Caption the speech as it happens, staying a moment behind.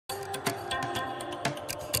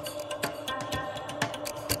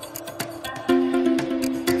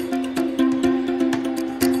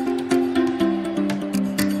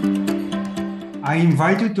I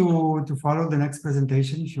invite you to follow the next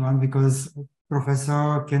presentation if you want, because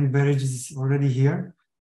Professor Ken Berridge is already here.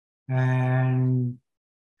 And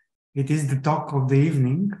it is the talk of the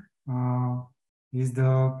evening. I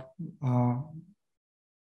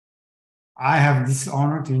have this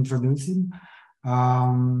honor to introduce him.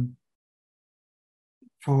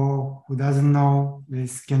 For who doesn't know,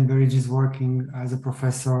 this Ken Berridge is working as a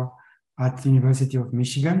professor at the University of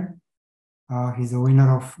Michigan. He's a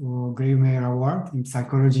winner of Grawemeyer Award in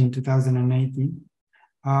psychology in 2018.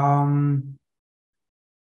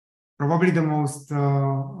 Probably the most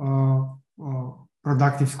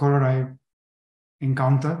productive scholar I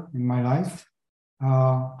encountered in my life.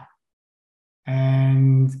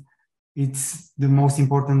 And it's the most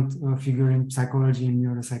important figure in psychology and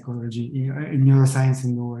neuropsychology, in neuroscience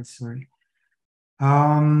in the world, sorry.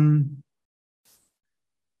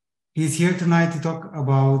 He's here tonight to talk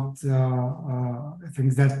about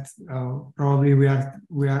things that probably we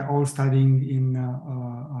are all studying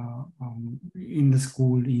in the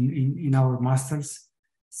school, in our masters.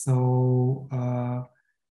 So,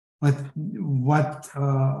 but what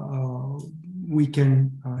we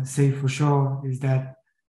can say for sure is that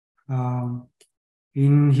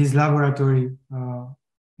in his laboratory,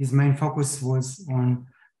 his main focus was on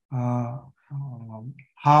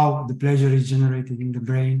how the pleasure is generated in the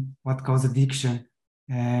brain, what causes addiction,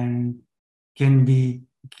 and can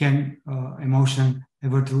emotion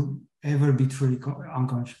ever be truly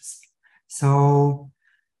unconscious. So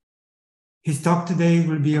his talk today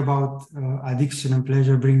will be about addiction and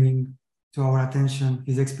pleasure, bringing to our attention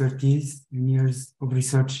his expertise and years of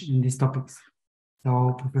research in these topics.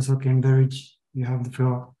 So Professor Ken Berridge, you have the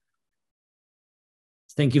floor.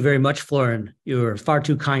 Thank you very much, Florin. You were far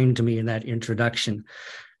too kind to me in that introduction.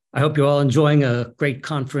 I hope you're all enjoying a great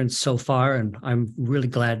conference so far, and I'm really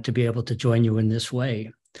glad to be able to join you in this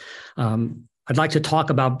way. I'd like to talk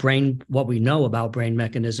about what we know about brain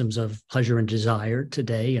mechanisms of pleasure and desire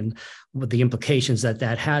today, and what the implications that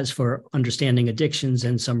has for understanding addictions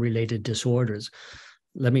and some related disorders.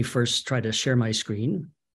 Let me first try to share my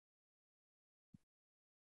screen.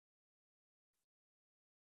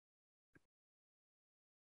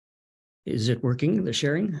 Is it working, the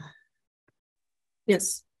sharing?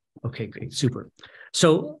 Yes. Okay, great, super.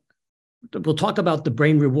 So we'll talk about the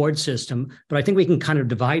brain reward system, but I think we can kind of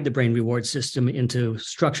divide the brain reward system into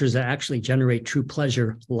structures that actually generate true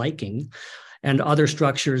pleasure liking, and other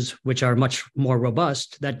structures which are much more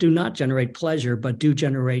robust that do not generate pleasure, but do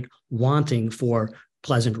generate wanting for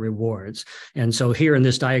pleasant rewards. And so here in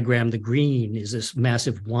this diagram, the green is this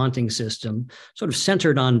massive wanting system, sort of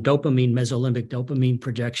centered on dopamine, mesolimbic dopamine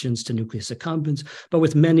projections to nucleus accumbens, but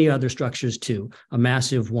with many other structures too, a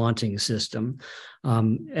massive wanting system.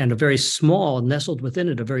 And a very small, nestled within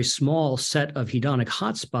it, a very small set of hedonic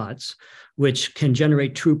hotspots, which can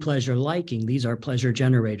generate true pleasure liking. These are pleasure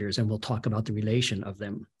generators, and we'll talk about the relation of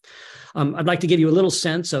them. I'd like to give you a little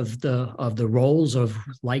sense of the roles of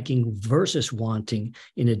liking versus wanting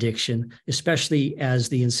in addiction, especially as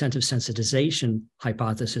the incentive sensitization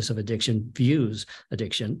hypothesis of addiction views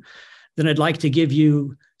addiction. Then I'd like to give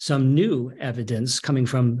you some new evidence coming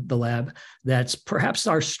from the lab that's perhaps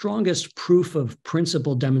our strongest proof of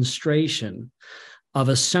principle demonstration of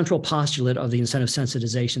a central postulate of the incentive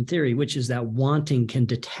sensitization theory, which is that wanting can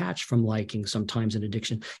detach from liking sometimes in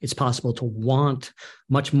addiction. It's possible to want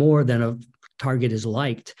much more than a target is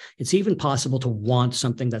liked. It's even possible to want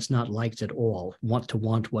something that's not liked at all, want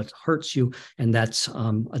what hurts you, and that's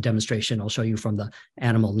a demonstration I'll show you from the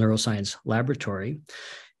animal neuroscience laboratory.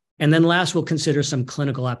 And then last, we'll consider some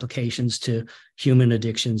clinical applications to human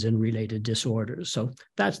addictions and related disorders. So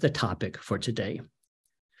that's the topic for today.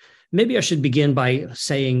 Maybe I should begin by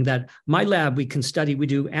saying that my lab, we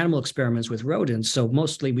do animal experiments with rodents. So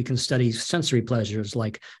mostly we can study sensory pleasures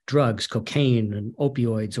like drugs, cocaine, and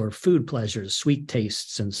opioids, or food pleasures, sweet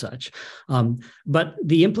tastes and such. But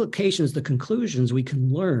the implications, the conclusions we can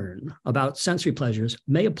learn about sensory pleasures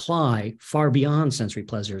may apply far beyond sensory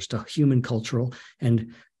pleasures to human cultural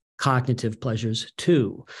and cognitive pleasures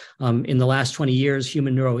too. In the last 20 years,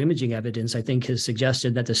 human neuroimaging evidence, I think, has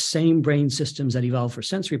suggested that the same brain systems that evolve for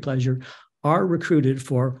sensory pleasure are recruited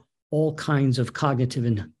for all kinds of cognitive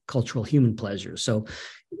and cultural human pleasures. So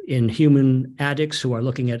in human addicts who are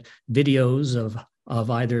looking at videos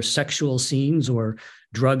of either sexual scenes or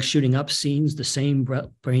drug shooting up scenes, the same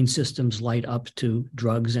brain systems light up to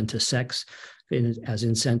drugs and to sex as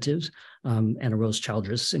incentives. Anna Rose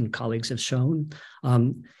Childress and colleagues have shown.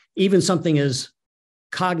 Even something as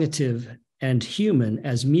cognitive and human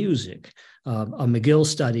as music. A McGill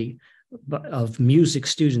study of music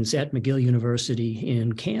students at McGill University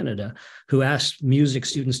in Canada who asked music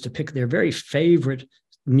students to pick their very favorite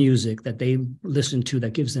music that they listen to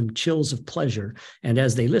that gives them chills of pleasure. And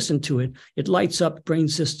as they listen to it, it lights up brain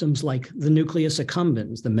systems like the nucleus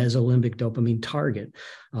accumbens, the mesolimbic dopamine target,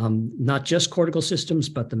 not just cortical systems,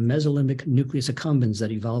 but the mesolimbic nucleus accumbens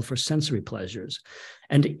that evolve for sensory pleasures.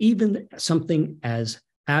 And even something as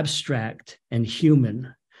abstract and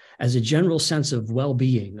human as a general sense of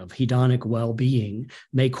well-being, of hedonic well-being,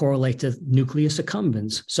 may correlate to nucleus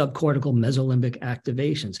accumbens, subcortical mesolimbic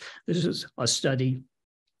activations. This is a study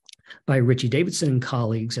by Richie Davidson and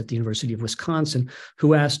colleagues at the University of Wisconsin,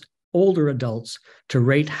 who asked older adults to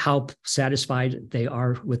rate how satisfied they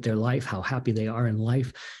are with their life, how happy they are in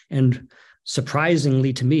life. And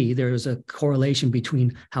surprisingly to me, there is a correlation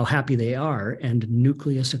between how happy they are and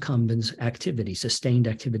nucleus accumbens activity, sustained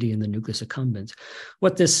activity in the nucleus accumbens.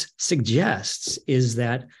 What this suggests is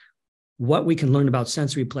that what we can learn about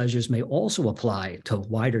sensory pleasures may also apply to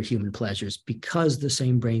wider human pleasures because the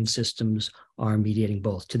same brain systems are mediating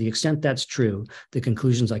both. To the extent that's true, the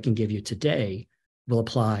conclusions I can give you today will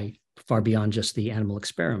apply far beyond just the animal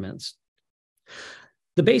experiments.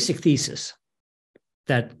 The basic thesis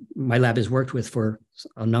that my lab has worked with for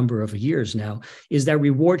a number of years now is that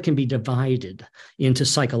reward can be divided into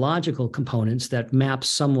psychological components that map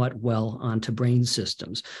somewhat well onto brain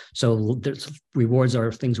systems. So rewards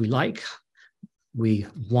are things we like. We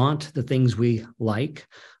want the things we like.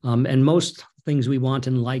 And most things we want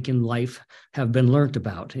and like in life have been learned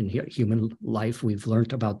about. In human life, we've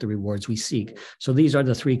learned about the rewards we seek. So these are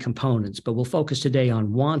the three components, but we'll focus today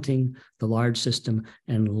on wanting, the large system,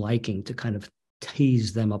 and liking to kind of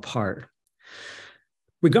tease them apart.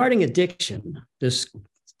 Regarding addiction, this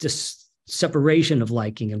separation of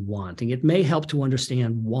liking and wanting, it may help to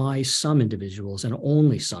understand why some individuals, and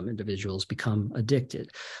only some individuals, become addicted.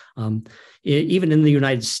 Even in the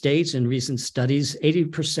United States, in recent studies,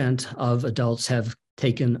 80% of adults have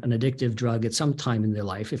taken an addictive drug at some time in their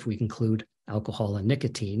life, if we include alcohol and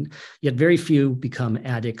nicotine, yet very few become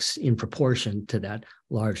addicts in proportion to that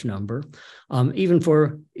large number. Even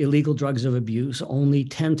for illegal drugs of abuse, only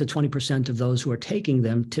 10 to 20% of those who are taking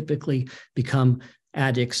them typically become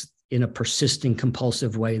addicts in a persisting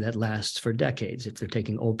compulsive way that lasts for decades if they're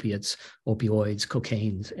taking opiates, opioids,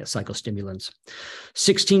 cocaine, psychostimulants.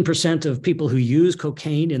 16% of people who use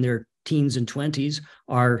cocaine in their teens and 20s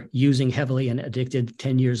are using heavily and addicted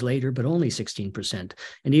 10 years later, but only 16%.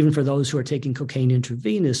 And even for those who are taking cocaine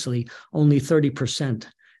intravenously, only 30%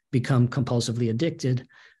 become compulsively addicted.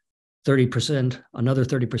 30%, another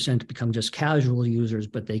 30% become just casual users,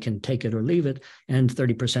 but they can take it or leave it, and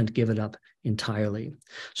 30% give it up entirely.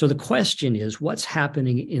 So the question is, what's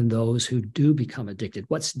happening in those who do become addicted?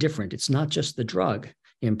 What's different? It's not just the drug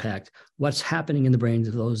impact. What's happening in the brains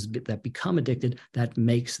of those that become addicted that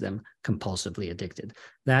makes them compulsively addicted?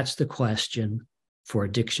 That's the question for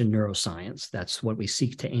addiction neuroscience. That's what we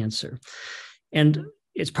seek to answer. And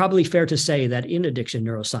it's probably fair to say that in addiction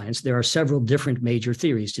neuroscience, there are several different major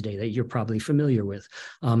theories today that you're probably familiar with.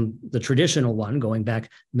 The traditional one, going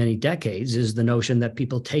back many decades, is the notion that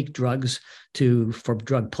people take drugs for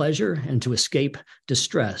drug pleasure and to escape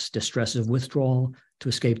distress of withdrawal, to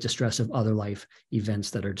escape distress of other life events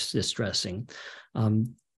that are distressing.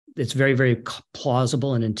 It's very, very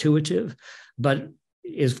plausible and intuitive, but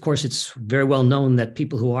of course, it's very well known that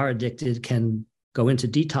people who are addicted can go into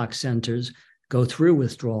detox centers, go through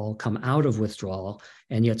withdrawal, come out of withdrawal,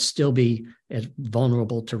 and yet still be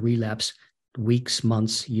vulnerable to relapse weeks,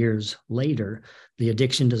 months, years later. The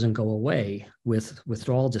addiction doesn't go away with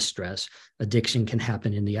withdrawal distress. Addiction can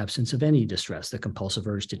happen in the absence of any distress, the compulsive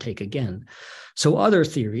urge to take again. So other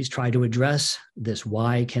theories try to address this.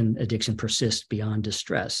 Why can addiction persist beyond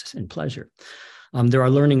distress and pleasure? There are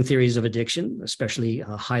learning theories of addiction, especially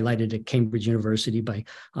highlighted at Cambridge University by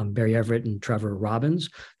Barry Everett and Trevor Robbins,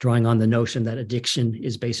 drawing on the notion that addiction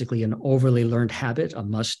is basically an overly learned habit, a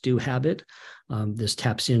must-do habit. This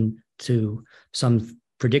taps into some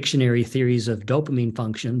predictionary theories of dopamine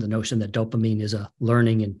function, the notion that dopamine is a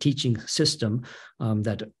learning and teaching system,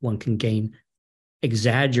 that one can gain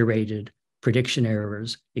exaggerated prediction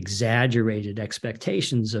errors, exaggerated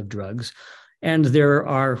expectations of drugs. And there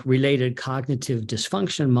are related cognitive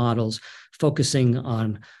dysfunction models focusing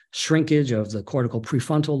on shrinkage of the cortical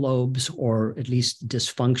prefrontal lobes, or at least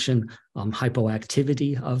dysfunction,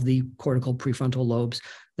 hypoactivity of the cortical prefrontal lobes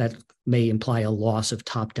that may imply a loss of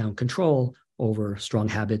top-down control over strong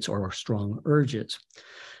habits or strong urges.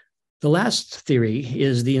 The last theory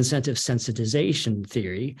is the incentive sensitization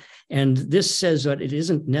theory. And this says that it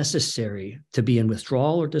isn't necessary to be in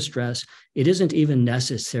withdrawal or distress. It isn't even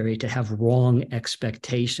necessary to have wrong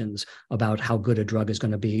expectations about how good a drug is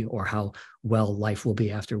going to be or how well life will be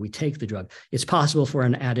after we take the drug. It's possible for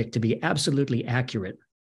an addict to be absolutely accurate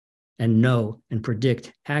and know and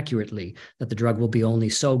predict accurately that the drug will be only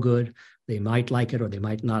so good. They might like it or they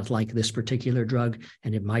might not like this particular drug,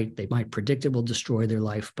 and they might predict it will destroy their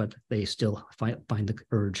life, but they still find the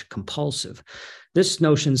urge compulsive. This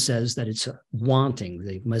notion says that it's wanting,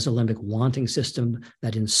 the mesolimbic wanting system,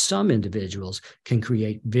 that in some individuals can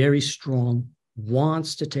create very strong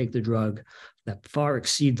wants to take the drug that far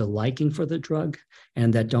exceed the liking for the drug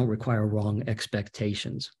and that don't require wrong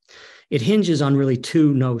expectations. It hinges on really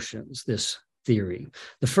two notions, this theory.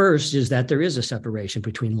 The first is that there is a separation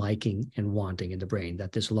between liking and wanting in the brain,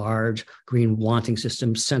 that this large green wanting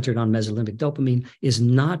system centered on mesolimbic dopamine is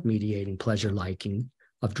not mediating pleasure liking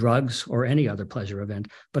of drugs or any other pleasure event,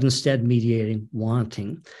 but instead mediating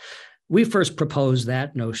wanting. We first proposed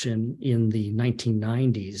that notion in the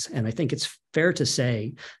 1990s, and I think it's fair to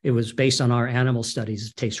say it was based on our animal studies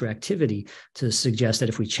of taste reactivity to suggest that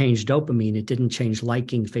if we changed dopamine, it didn't change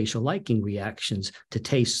liking, facial liking reactions to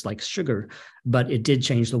tastes like sugar, but it did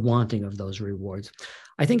change the wanting of those rewards.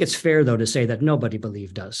 I think it's fair, though, to say that nobody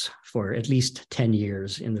believed us for at least 10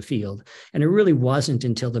 years in the field. And it really wasn't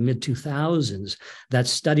until the mid-2000s that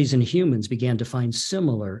studies in humans began to find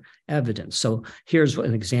similar evidence. So here's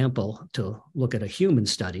an example to look at a human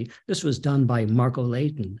study. This was done by Marco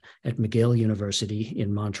Layton at McGill University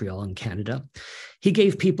in Montreal in Canada. He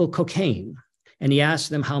gave people cocaine, and he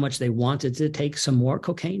asked them how much they wanted to take some more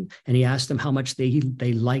cocaine, and he asked them how much they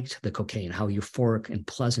liked the cocaine, how euphoric and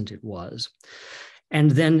pleasant it was. And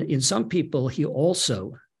then in some people, he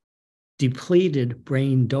also depleted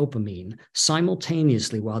brain dopamine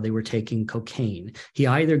simultaneously while they were taking cocaine. He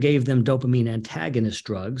either gave them dopamine antagonist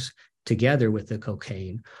drugs together with the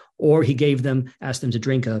cocaine, or he asked them to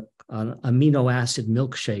drink an amino acid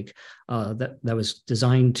milkshake that was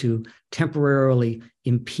designed to temporarily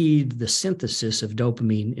impede the synthesis of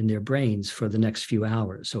dopamine in their brains for the next few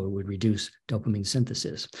hours, so it would reduce dopamine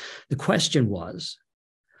synthesis. The question was,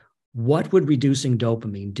 what would reducing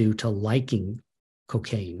dopamine do to liking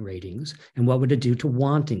cocaine ratings? And what would it do to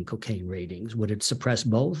wanting cocaine ratings? Would it suppress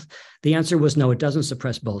both? The answer was no, it doesn't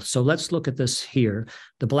suppress both. So let's look at this here.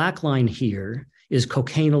 The black line here is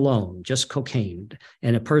cocaine alone, just cocaine.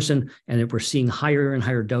 And we're seeing higher and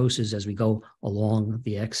higher doses as we go along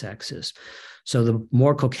the x-axis. So the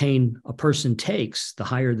more cocaine a person takes, the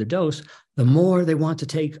higher the dose, the more they want to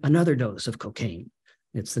take another dose of cocaine.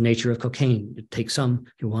 It's the nature of cocaine. You take some,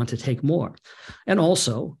 you want to take more. And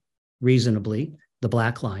also, reasonably, the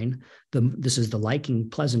black line, this is the liking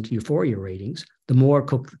pleasant euphoria ratings. The more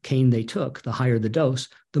cocaine they took, the higher the dose,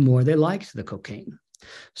 the more they liked the cocaine.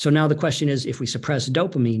 So now the question is, if we suppress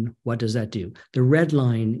dopamine, what does that do? The red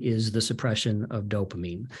line is the suppression of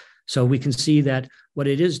dopamine. So we can see that what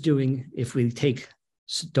it is doing, if we take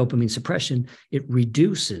dopamine suppression, it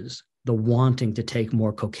reduces the wanting to take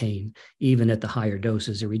more cocaine, even at the higher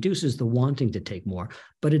doses. It reduces the wanting to take more,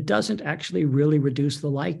 but it doesn't actually really reduce the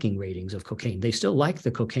liking ratings of cocaine. They still like the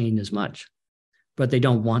cocaine as much, but they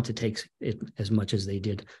don't want to take it as much as they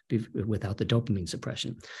did without the dopamine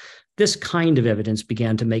suppression. This kind of evidence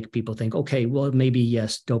began to make people think, okay, well, maybe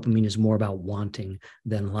yes, dopamine is more about wanting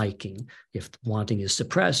than liking. If wanting is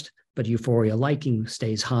suppressed, but euphoria liking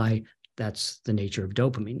stays high, that's the nature of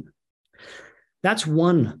dopamine. That's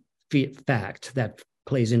one fact that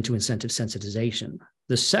plays into incentive sensitization.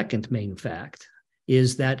 The second main fact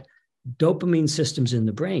is that dopamine systems in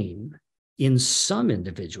the brain, in some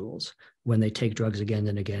individuals, when they take drugs again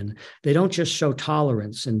and again, they don't just show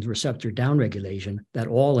tolerance and receptor downregulation that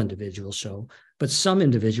all individuals show, but some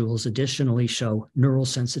individuals additionally show neural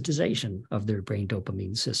sensitization of their brain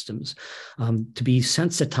dopamine systems. To be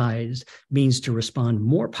sensitized means to respond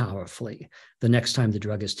more powerfully the next time the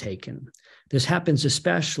drug is taken. This happens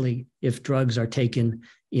especially if drugs are taken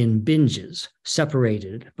in binges,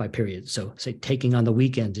 separated by periods. So say taking on the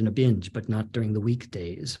weekend in a binge, but not during the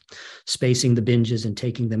weekdays, spacing the binges and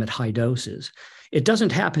taking them at high doses. It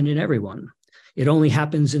doesn't happen in everyone. It only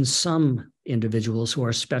happens in some individuals who are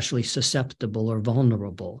especially susceptible or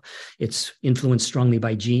vulnerable. It's influenced strongly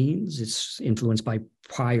by genes. It's influenced by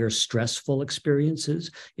prior stressful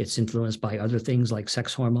experiences. It's influenced by other things like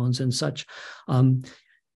sex hormones and such.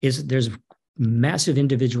 There's massive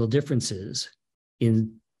individual differences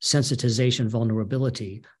in sensitization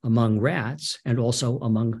vulnerability among rats and also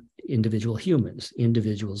among individual humans.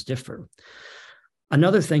 Individuals differ.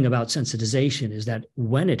 Another thing about sensitization is that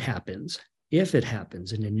when it happens, if it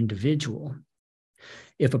happens in an individual,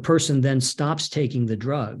 if a person then stops taking the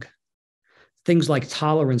drug, things like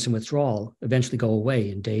tolerance and withdrawal eventually go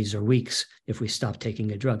away in days or weeks if we stop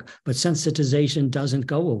taking a drug. But sensitization doesn't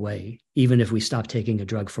go away, even if we stop taking a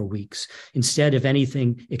drug for weeks. Instead, if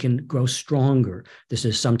anything, it can grow stronger. This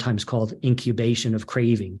is sometimes called incubation of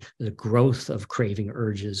craving, the growth of craving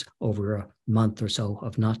urges over a month or so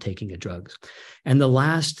of not taking a drug. And the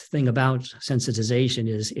last thing about sensitization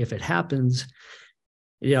is if it happens,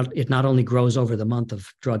 it not only grows over the month of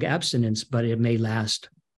drug abstinence, but it may last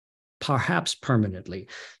perhaps permanently.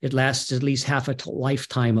 It lasts at least half a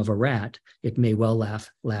lifetime of a rat. It may well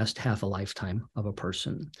last half a lifetime of a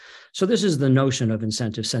person. So this is the notion of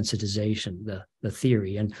incentive sensitization, the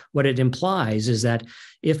theory. And what it implies is that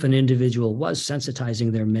if an individual was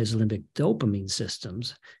sensitizing their mesolimbic dopamine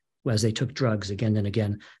systems as they took drugs again and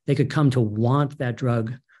again, they could come to want that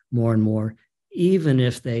drug more and more, even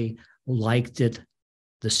if they liked it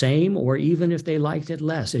the same, or even if they liked it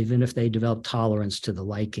less, even if they developed tolerance to the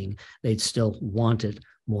liking, they'd still want it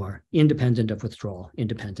more, independent of withdrawal,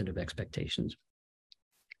 independent of expectations.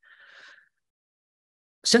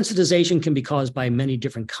 Sensitization can be caused by many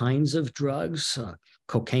different kinds of drugs,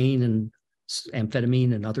 cocaine and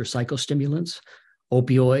amphetamine and other psychostimulants,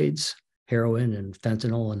 opioids, heroin and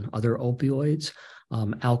fentanyl and other opioids.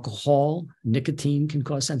 Alcohol, nicotine can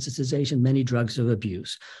cause sensitization, many drugs of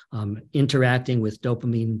abuse, interacting with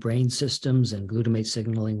dopamine brain systems and glutamate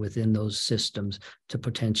signaling within those systems to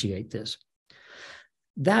potentiate this.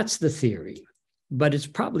 That's the theory, but it's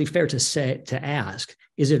probably fair to ask,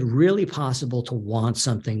 is it really possible to want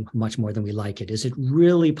something much more than we like it? Is it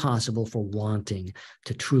really possible for wanting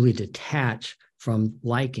to truly detach from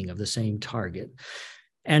liking of the same target?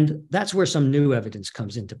 And that's where some new evidence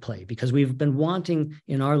comes into play, because we've been wanting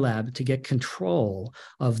in our lab to get control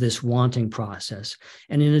of this wanting process.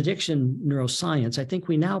 And in addiction neuroscience, I think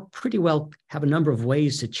we now pretty well have a number of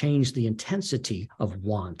ways to change the intensity of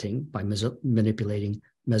wanting by manipulating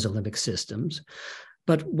mesolimbic systems.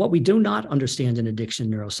 But what we do not understand in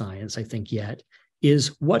addiction neuroscience, I think yet, is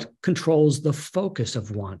what controls the focus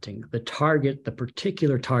of wanting, the target, the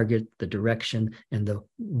particular target, the direction, and the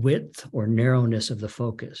width or narrowness of the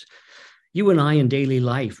focus. You and I in daily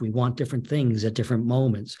life, we want different things at different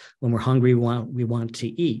moments. When we're hungry, we want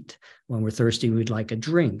to eat. When we're thirsty, we'd like a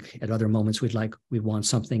drink. At other moments, we want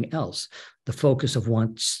something else. The focus of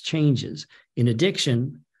wants changes. In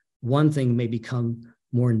addiction, one thing may become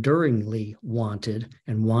more enduringly wanted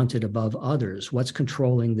and wanted above others. What's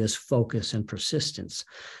controlling this focus and persistence?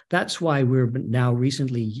 That's why we're now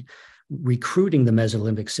recently recruiting the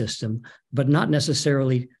mesolimbic system, but not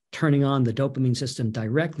necessarily turning on the dopamine system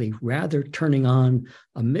directly, rather turning on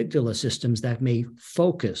amygdala systems that may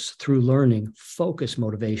focus through learning, focus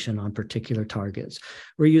motivation on particular targets.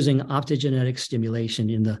 We're using optogenetic stimulation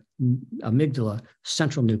in the amygdala,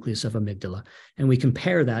 central nucleus of amygdala, and we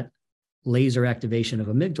compare that laser activation of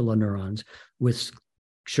amygdala neurons with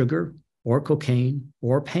sugar or cocaine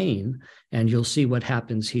or pain, and you'll see what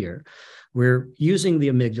happens here. We're using the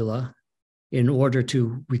amygdala in order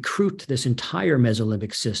to recruit this entire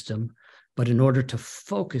mesolimbic system, but in order to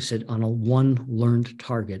focus it on a one learned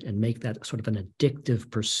target and make that sort of an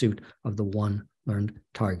addictive pursuit of the one learned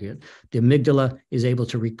target. The amygdala is able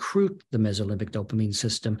to recruit the mesolimbic dopamine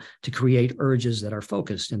system to create urges that are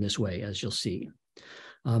focused in this way, as you'll see.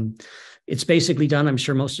 It's basically done, I'm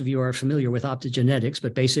sure most of you are familiar with optogenetics,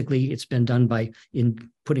 but basically it's been done by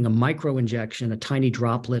putting a micro injection, a tiny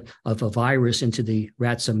droplet of a virus into the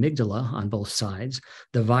rat's amygdala on both sides.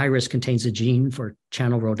 The virus contains a gene for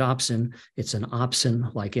channel rhodopsin. It's an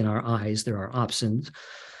opsin, like in our eyes, there are opsins.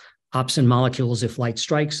 Opsin molecules, if light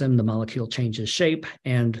strikes them, the molecule changes shape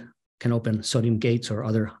and can open sodium gates or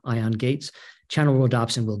other ion gates. Channel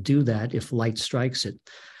rhodopsin will do that if light strikes it.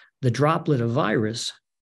 The droplet of virus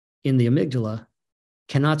in the amygdala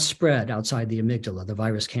cannot spread outside the amygdala. The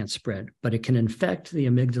virus can't spread, but it can infect the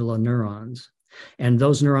amygdala neurons. And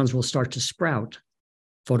those neurons will start to sprout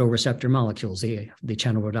photoreceptor molecules, the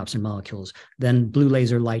channel rhodopsin molecules. Then blue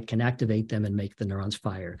laser light can activate them and make the neurons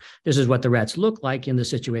fire. This is what the rats look like in the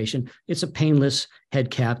situation. It's a painless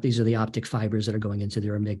head cap. These are the optic fibers that are going into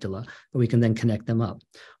their amygdala, but we can then connect them up.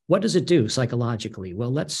 What does it do psychologically?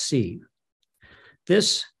 Well, let's see.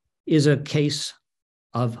 This is a case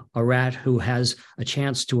of a rat who has a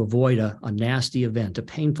chance to avoid a nasty event, a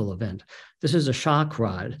painful event. This is a shock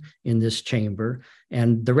rod in this chamber,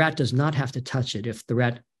 and the rat does not have to touch it. If the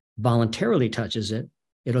rat voluntarily touches it,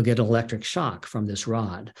 it'll get an electric shock from this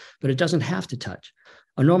rod, but it doesn't have to touch.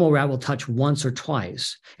 A normal rat will touch once or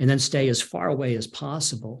twice and then stay as far away as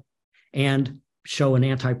possible. And show an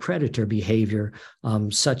anti-predator behavior,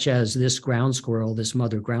 such as this ground squirrel, this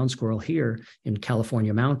mother ground squirrel here in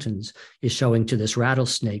California mountains is showing to this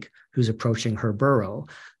rattlesnake who's approaching her burrow.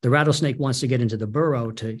 The rattlesnake wants to get into the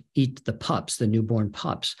burrow to eat the pups, the newborn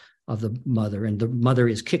pups of the mother, and the mother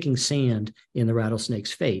is kicking sand in the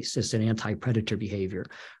rattlesnake's face. It's an anti-predator behavior.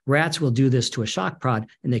 Rats will do this to a shock prod,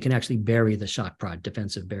 and they can actually bury the shock prod,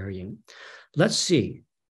 defensive burying. Let's see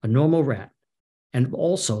a normal rat. And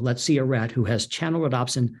also, let's see a rat who has channel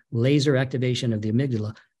rhodopsin laser activation of the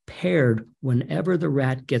amygdala paired whenever the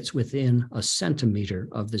rat gets within a centimeter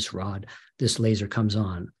of this rod, this laser comes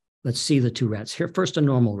on. Let's see the two rats. Here, first a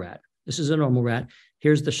normal rat. This is a normal rat.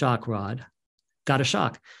 Here's the shock rod. Got a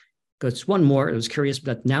shock. It's one more. It was curious,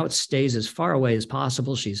 but now it stays as far away as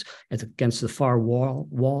possible. She's against the far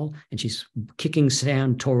wall, and she's kicking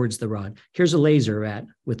sand towards the rod. Here's a laser rat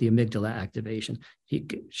with the amygdala activation.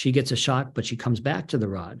 She gets a shock, but she comes back to the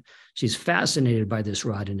rod. She's fascinated by this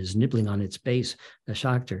rod and is nibbling on its base that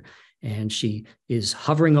shocked her. And she is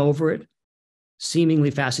hovering over it, seemingly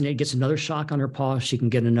fascinated, gets another shock on her paw. She can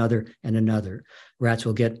get another and another. Rats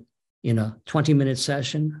will get, in a 20-minute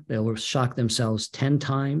session, they will shock themselves 10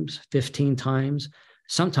 times, 15 times,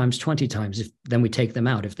 sometimes 20 times. Then we take them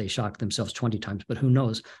out if they shock themselves 20 times, but who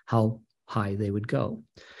knows how high they would go.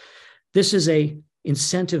 This is a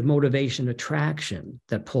incentive motivation attraction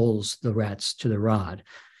that pulls the rats to the rod.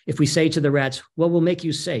 If we say to the rats, well, we'll make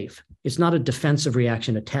you safe, it's not a defensive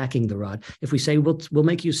reaction attacking the rod. If we say, we'll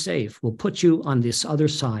make you safe, we'll put you on this other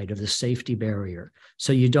side of the safety barrier,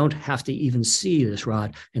 so you don't have to even see this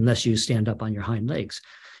rod unless you stand up on your hind legs.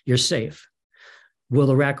 You're safe. Will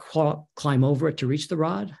the rat climb over it to reach the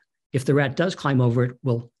rod? If the rat does climb over it,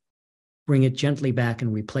 we'll bring it gently back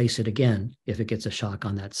and replace it again if it gets a shock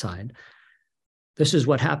on that side. This is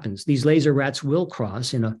what happens. These laser rats will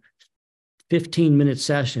cross in a 15-minute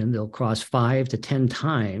session. They'll cross 5 to 10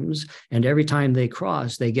 times, and every time they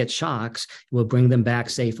cross, they get shocks. We'll bring them back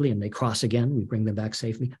safely, and they cross again. We bring them back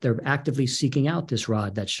safely. They're actively seeking out this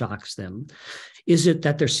rod that shocks them. Is it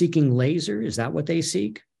that they're seeking laser? Is that what they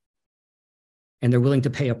seek? And they're willing to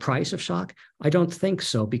pay a price of shock? I don't think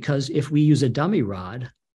so, because if we use a dummy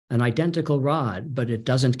rod, an identical rod, but it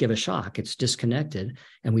doesn't give a shock, it's disconnected,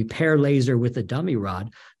 and we pair laser with the dummy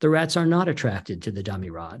rod, the rats are not attracted to the dummy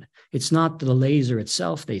rod. It's not the laser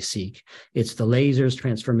itself they seek, it's the laser's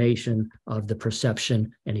transformation of the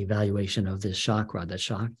perception and evaluation of this shock rod that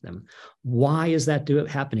shocked them. Why is that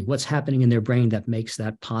happening? What's happening in their brain that makes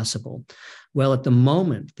that possible? Well, at the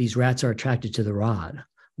moment these rats are attracted to the rod,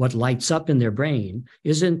 what lights up in their brain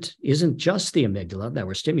isn't just the amygdala that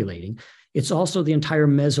we're stimulating, it's also the entire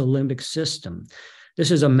mesolimbic system.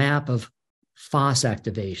 This is a map of FOS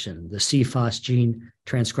activation. The CFOS gene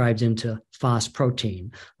transcribes into FOS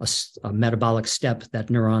protein, a metabolic step that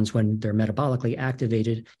neurons, when they're metabolically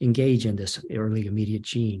activated, engage in this early immediate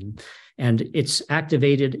gene. And it's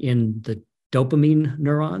activated in the dopamine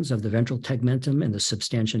neurons of the ventral tegmentum and the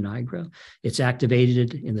substantia nigra. It's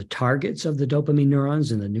activated in the targets of the dopamine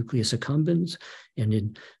neurons in the nucleus accumbens and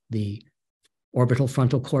in the orbital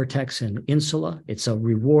frontal cortex and insula. It's a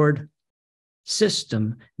reward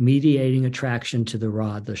system mediating attraction to the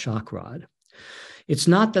rod, the shock rod. It's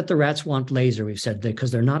not that the rats want laser, we've said, because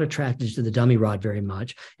they're not attracted to the dummy rod very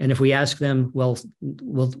much. And if we ask them, well,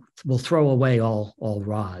 we'll throw away all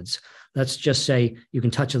rods. Let's just say you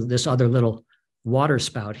can touch this other little water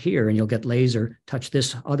spout here and you'll get laser. Touch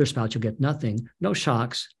this other spout, you'll get nothing. No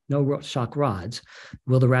shocks, no shock rods.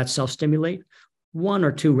 Will the rats self-stimulate? 1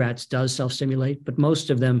 or 2 rats does self-stimulate, but most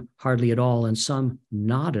of them hardly at all, and some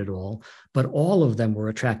not at all. But all of them were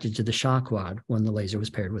attracted to the shock rod when the laser was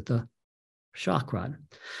paired with the shock rod.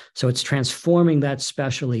 So it's transforming that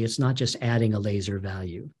specially. It's not just adding a laser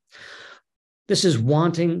value. This is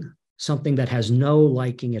wanting something that has no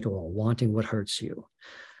liking at all, wanting what hurts you.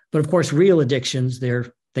 But of course, real addictions,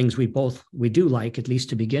 they're things we do like, at least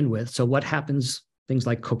to begin with. So what happens? Things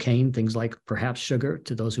like cocaine, things like perhaps sugar,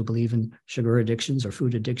 to those who believe in sugar addictions or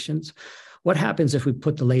food addictions. What happens if we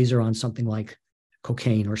put the laser on something like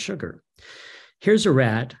cocaine or sugar? Here's a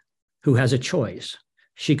rat who has a choice.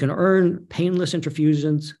 She can earn painless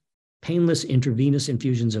intravenous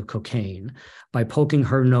infusions of cocaine by poking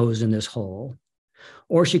her nose in this hole.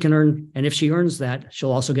 Or she can earn, and if she earns that,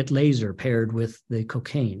 she'll also get laser paired with the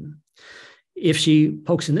cocaine. If she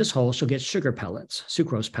pokes in this hole, she'll get sugar pellets,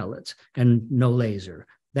 sucrose pellets, and no laser.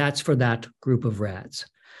 That's for that group of rats.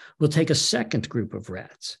 We'll take a second group of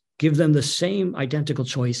rats, give them the same identical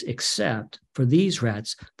choice, except for these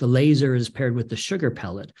rats, the laser is paired with the sugar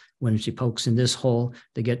pellet. When she pokes in this hole,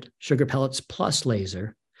 they get sugar pellets plus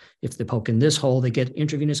laser. If they poke in this hole, they get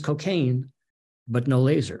intravenous cocaine, but no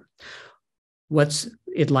laser. What's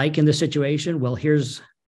it like in this situation? Well, here's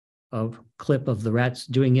a clip of the rats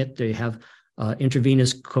doing it. They have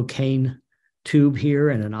intravenous cocaine tube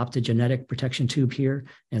here and an optogenetic protection tube here,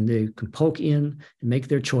 and they can poke in and make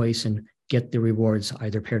their choice and get the rewards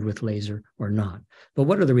either paired with laser or not. But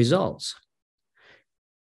what are the results?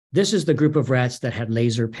 This is the group of rats that had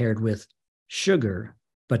laser paired with sugar,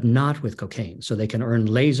 but not with cocaine. So they can earn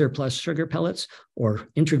laser plus sugar pellets or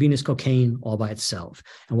intravenous cocaine all by itself.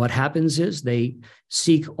 And what happens is they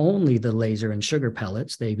seek only the laser and sugar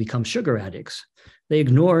pellets. They become sugar addicts. They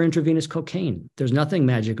ignore intravenous cocaine. There's nothing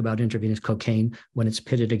magic about intravenous cocaine when it's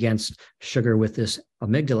pitted against sugar with this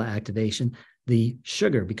amygdala activation. The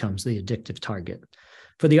sugar becomes the addictive target.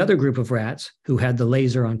 For the other group of rats who had the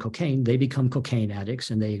laser on cocaine, they become cocaine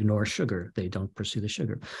addicts and they ignore sugar. They don't pursue the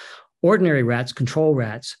sugar. Ordinary rats, control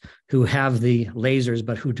rats, who have the lasers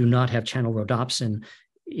but who do not have channel rhodopsin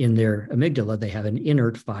in their amygdala, they have an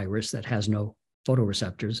inert virus that has no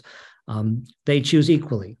photoreceptors. They choose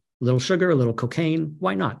equally. A little sugar, a little cocaine,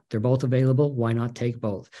 why not? They're both available, why not take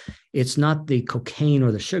both? It's not the cocaine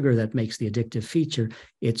or the sugar that makes the addictive feature,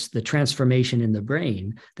 it's the transformation in the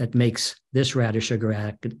brain that makes this rat a sugar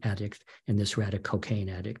addict and this rat a cocaine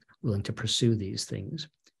addict, willing to pursue these things.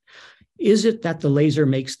 Is it that the laser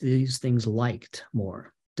makes these things liked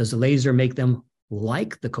more? Does the laser make them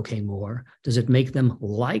like the cocaine more? Does it make them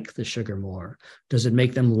like the sugar more? Does it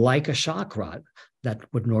make them like a shock rod that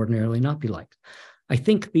would ordinarily not be liked? I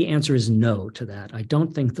think the answer is no to that. I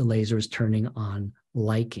don't think the laser is turning on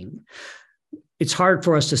liking. It's hard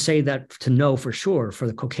for us to say that, to know for sure for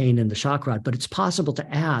the cocaine and the shock rod, but it's possible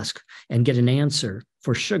to ask and get an answer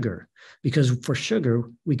for sugar, because for sugar,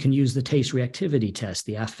 we can use the taste reactivity test,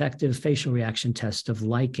 the affective facial reaction test of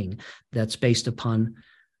liking that's based upon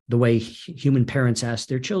the way human parents ask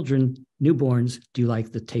their children, newborns, do you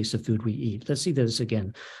like the taste of food we eat? Let's see this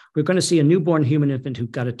again. We're going to see a newborn human infant who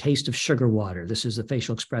got a taste of sugar water. This is the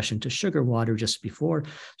facial expression to sugar water just before,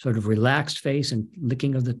 sort of relaxed face and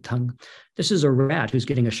licking of the tongue. This is a rat who's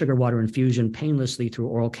getting a sugar water infusion painlessly through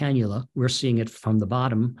oral cannula. We're seeing it from the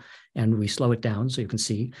bottom, and we slow it down so you can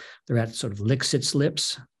see the rat sort of licks its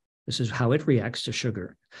lips. This is how it reacts to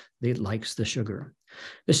sugar. It likes the sugar.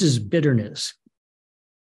 This is bitterness.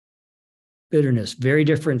 Bitterness, very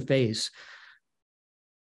different face.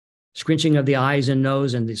 Scrunching of the eyes and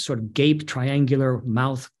nose and the sort of gape, triangular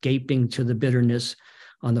mouth gaping to the bitterness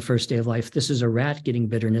on the first day of life. This is a rat getting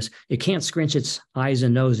bitterness. It can't scrunch its eyes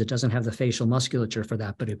and nose. It doesn't have the facial musculature for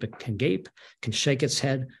that, but it can gape, can shake its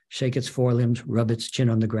head, shake its forelimbs, rub its chin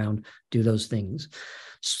on the ground, do those things.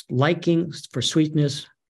 Liking for sweetness,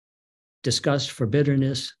 disgust for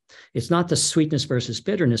bitterness. It's not the sweetness versus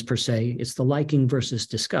bitterness per se, it's the liking versus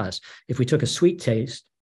disgust. If we took a sweet taste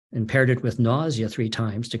and paired it with nausea 3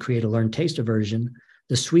 times to create a learned taste aversion,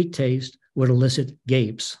 the sweet taste would elicit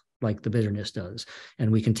gapes like the bitterness does.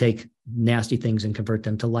 And we can take nasty things and convert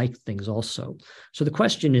them to like things also. So the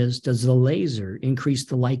question is, does the laser increase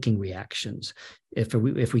the liking reactions? If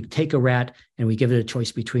we take a rat and we give it a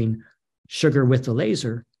choice between sugar with the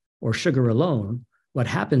laser or sugar alone, what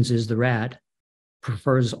happens is the rat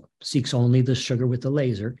seeks only the sugar with the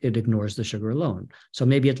laser. It ignores the sugar alone. So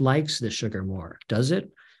maybe it likes the sugar more. Does it?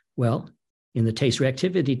 Well, in the taste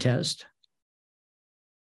reactivity test,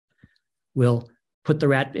 we'll put the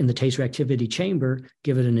rat in the taste reactivity chamber,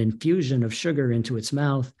 give it an infusion of sugar into its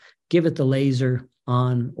mouth, give it the laser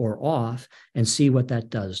on or off, and see what that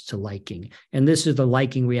does to liking. And this is the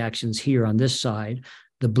liking reactions here on this side.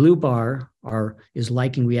 The blue bar is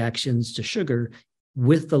liking reactions to sugar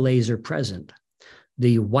with the laser present.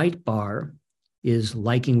 The white bar is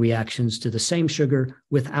liking reactions to the same sugar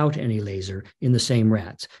without any laser in the same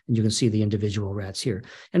rats. And you can see the individual rats here.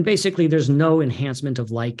 And basically, there's no enhancement of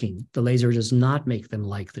liking. The laser does not make them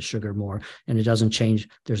like the sugar more, and it doesn't change.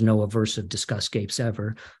 There's no aversive disgust gapes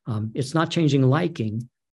ever. It's not changing liking,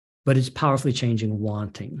 but it's powerfully changing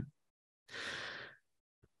wanting.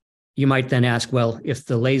 You might then ask, well, if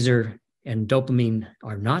the laser and dopamine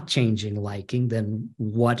are not changing liking, then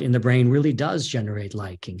what in the brain really does generate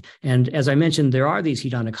liking? And as I mentioned, there are these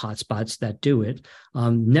hedonic hotspots that do it.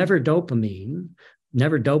 Never dopamine,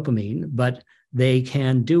 but they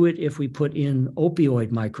can do it if we put in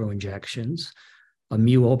opioid microinjections, a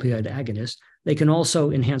mu opioid agonist. They can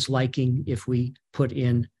also enhance liking if we put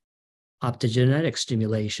in optogenetic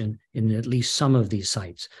stimulation in at least some of these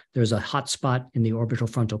sites. There's a hotspot in the orbital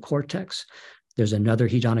frontal cortex. There's another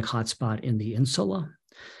hedonic hotspot in the insula.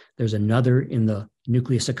 There's another in the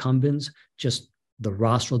nucleus accumbens, just the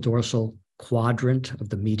rostral dorsal quadrant of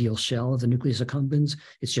the medial shell of the nucleus accumbens.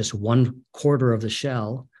 It's just 1/4 of the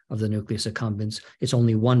shell of the nucleus accumbens. It's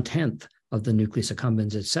only 1/10 of the nucleus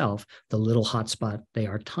accumbens itself, the little hotspot, they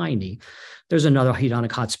are tiny. There's another hedonic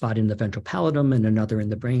hotspot in the ventral pallidum and another in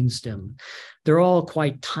the brainstem. They're all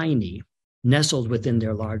quite tiny, nestled within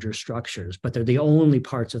their larger structures, but they're the only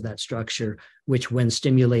parts of that structure which, when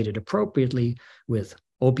stimulated appropriately with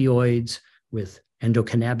opioids, with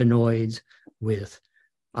endocannabinoids, with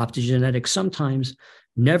optogenetics sometimes,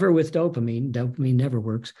 never with dopamine. Dopamine never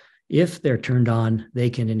works. If they're turned on, they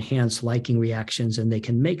can enhance liking reactions, and they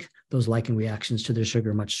can make those liking reactions to their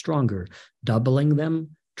sugar much stronger, doubling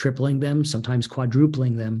them, tripling them, sometimes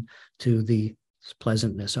quadrupling them to the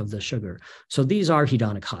pleasantness of the sugar. So these are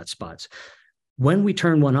hedonic hotspots. When we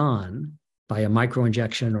turn one on by a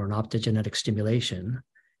microinjection or an optogenetic stimulation,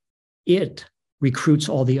 it recruits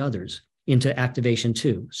all the others into activation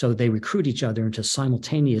too. So they recruit each other into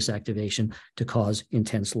simultaneous activation to cause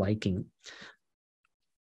intense liking.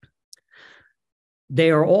 They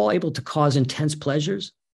are all able to cause intense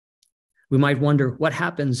pleasures. We might wonder what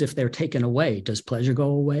happens if they're taken away. Does pleasure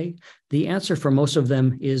go away? The answer for most of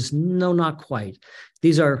them is no, not quite.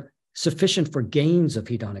 These are sufficient for gains of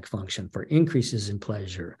hedonic function, for increases in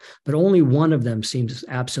pleasure, but only one of them seems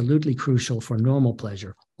absolutely crucial for normal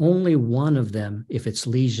pleasure. Only one of them, if it's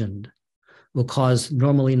lesioned, will cause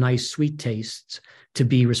normally nice sweet tastes to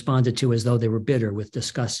be responded to as though they were bitter with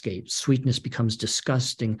disgustscape. Sweetness becomes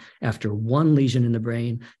disgusting after one lesion in the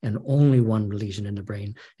brain, and only one lesion in the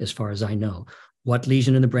brain, as far as I know. What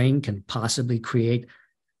lesion in the brain can possibly create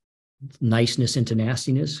niceness into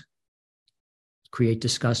nastiness, create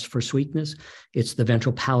disgust for sweetness? It's the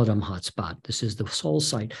ventral pallidum hotspot. This is the soul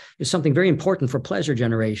site. It's something very important for pleasure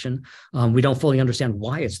generation. We don't fully understand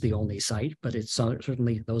why it's the only site, but it's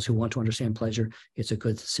certainly, those who want to understand pleasure, it's a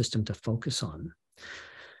good system to focus on.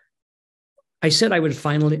 I said I would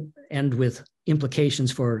finally end with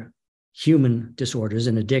implications for human disorders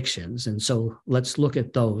and addictions. And so let's look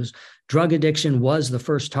at those. Drug addiction was the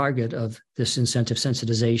first target of this incentive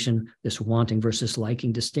sensitization, this wanting versus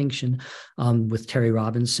liking distinction with Terry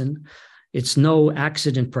Robinson. It's no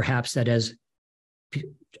accident, perhaps, that as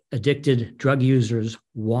addicted drug users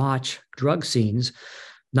watch drug scenes,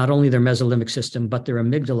 not only their mesolimbic system, but their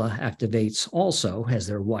amygdala activates also as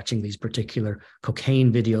they're watching these particular cocaine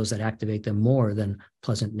videos that activate them more than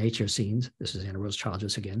pleasant nature scenes. This is Anna Rose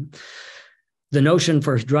Childress again. The notion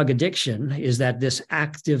for drug addiction is that this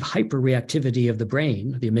active hyperreactivity of the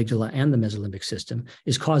brain, the amygdala and the mesolimbic system,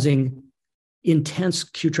 is causing intense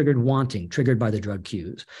cue-triggered wanting, triggered by the drug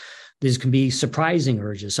cues. These can be surprising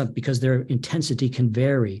urges because their intensity can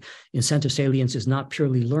vary. Incentive salience is not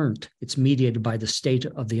purely learned. It's mediated by the state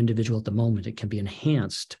of the individual at the moment. It can be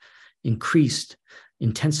enhanced, increased,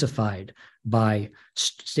 intensified by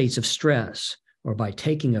states of stress, or by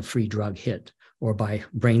taking a free drug hit, or by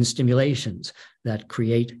brain stimulations that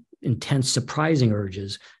create intense surprising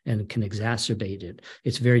urges and can exacerbate it.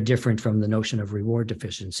 It's very different from the notion of reward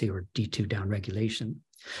deficiency or D2 downregulation.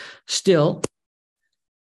 Still,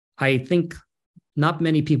 I think not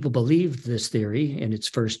many people believed this theory in its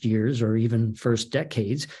first years or even first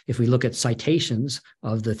decades. If we look at citations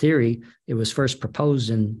of the theory, it was first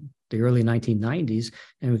proposed in the early 1990s,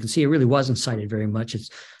 and we can see it really wasn't cited very much.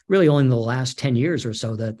 It's really only in the last 10 years or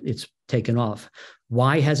so that it's taken off.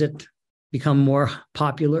 Why has it become more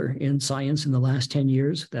popular in science in the last 10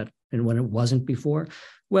 years and when it wasn't before?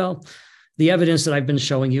 Well, the evidence that I've been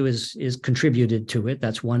showing you is contributed to it.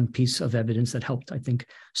 That's one piece of evidence that helped, I think,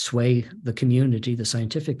 sway the community, the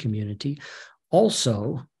scientific community.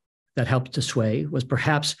 Also, that helped to sway was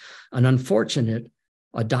perhaps an unfortunate,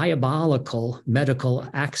 a diabolical medical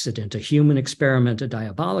accident, a human experiment, a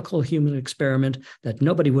diabolical human experiment that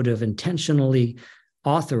nobody would have intentionally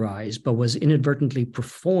authorized, but was inadvertently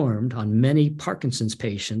performed on many Parkinson's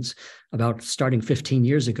patients about starting 15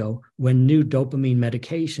 years ago, when new dopamine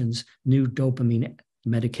medications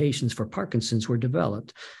for Parkinson's were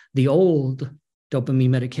developed. The old dopamine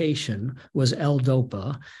medication was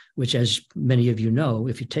L-Dopa, which, as many of you know,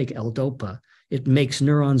 if you take L-Dopa, it makes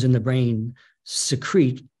neurons in the brain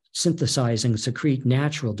synthesize and secrete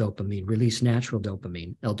natural dopamine, release natural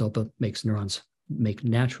dopamine. L-Dopa makes neurons make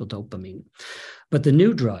natural dopamine. But the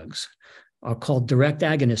new drugs are called direct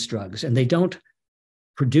agonist drugs, and they don't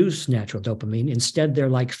produce natural dopamine. Instead, they're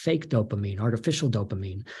like fake dopamine, artificial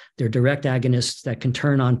dopamine. They're direct agonists that can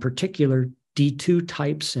turn on particular D2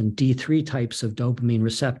 types and D3 types of dopamine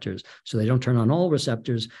receptors. So they don't turn on all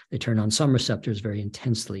receptors, they turn on some receptors very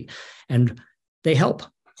intensely. And they help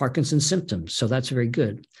Parkinson's symptoms, so that's very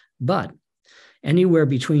good. But anywhere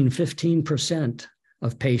between 15%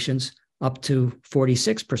 of patients up to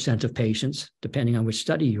 46% of patients, depending on which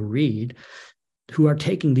study you read, who are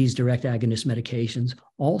taking these direct agonist medications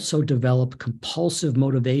also develop compulsive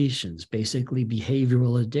motivations, basically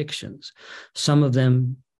behavioral addictions. Some of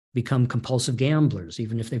them become compulsive gamblers,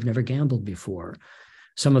 even if they've never gambled before.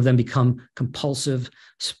 Some of them become compulsive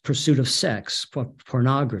pursuit of sex,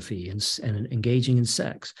 pornography, and engaging in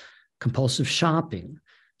sex, compulsive shopping.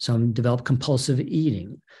 Some develop compulsive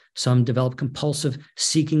eating. Some develop compulsive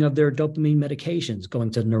seeking of their dopamine medications, going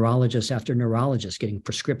to neurologist after neurologist, getting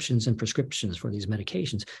prescriptions and prescriptions for these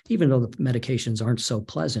medications. Even though the medications aren't so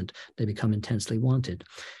pleasant, they become intensely wanted.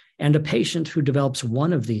 And a patient who develops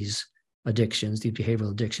one of these addictions, these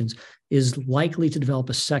behavioral addictions, is likely to develop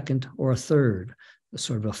a second or a third,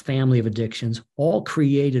 sort of a family of addictions, all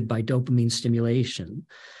created by dopamine stimulation.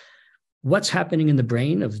 What's happening in the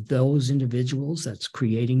brain of those individuals that's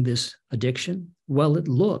creating this addiction? Well, it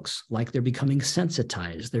looks like they're becoming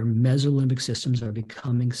sensitized. Their mesolimbic systems are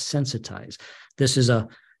becoming sensitized. This is a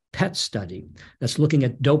PET study that's looking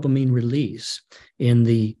at dopamine release in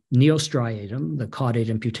the neostriatum, the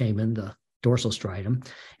caudate and putamen, the dorsal striatum,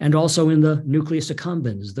 and also in the nucleus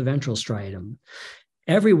accumbens, the ventral striatum.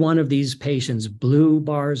 Every one of these patients, blue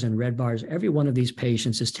bars and red bars, every one of these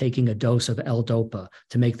patients is taking a dose of L-DOPA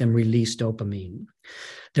to make them release dopamine.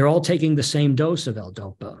 They're all taking the same dose of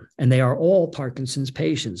L-DOPA, and they are all Parkinson's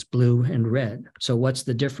patients, blue and red. So what's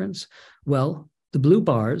the difference? Well, the blue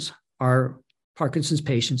bars are Parkinson's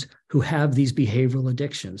patients who have these behavioral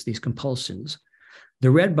addictions, these compulsions.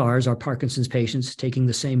 The red bars are Parkinson's patients taking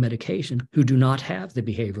the same medication who do not have the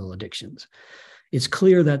behavioral addictions. It's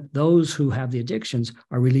clear that those who have the addictions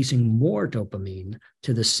are releasing more dopamine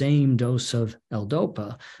to the same dose of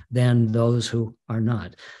L-DOPA than those who are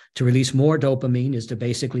not. To release more dopamine is to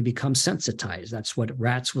basically become sensitized. That's what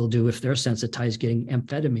rats will do if they're sensitized, getting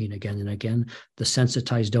amphetamine again and again. The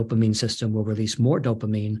sensitized dopamine system will release more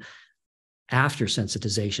dopamine after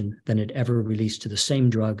sensitization than it ever released to the same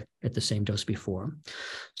drug at the same dose before.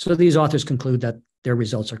 So these authors conclude that their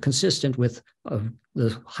results are consistent with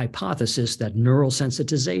the hypothesis that neural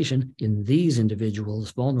sensitization in these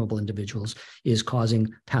individuals, vulnerable individuals, is causing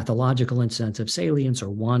pathological incentive salience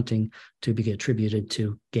or wanting to be attributed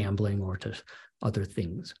to gambling or to other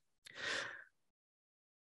things.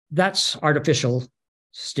 That's artificial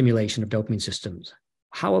stimulation of dopamine systems.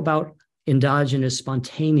 How about endogenous,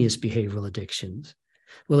 spontaneous behavioral addictions?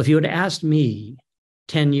 Well, if you had asked me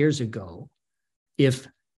 10 years ago if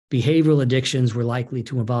behavioral addictions were likely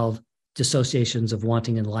to involve dissociations of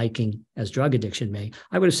wanting and liking as drug addiction may,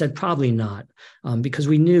 I would have said probably not, because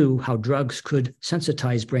we knew how drugs could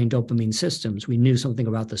sensitize brain dopamine systems. We knew something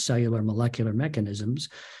about the cellular molecular mechanisms.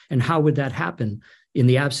 And how would that happen in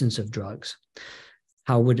the absence of drugs?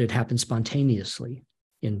 How would it happen spontaneously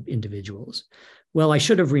in individuals? Well, I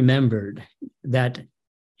should have remembered that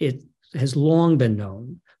it has long been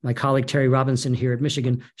known. My colleague Terry Robinson here at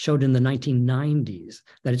Michigan showed in the 1990s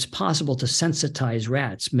that it's possible to sensitize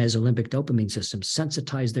rats' mesolimbic dopamine systems,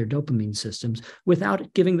 sensitize their dopamine systems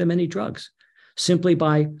without giving them any drugs, simply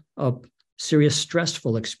by a serious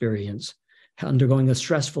stressful experience. Undergoing a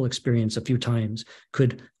stressful experience a few times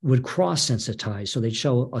would cross-sensitize, so they'd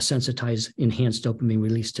show a sensitized enhanced dopamine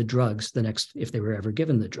release to drugs if they were ever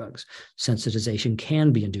given the drugs. Sensitization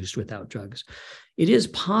can be induced without drugs. It is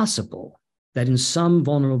possible that in some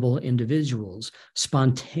vulnerable individuals,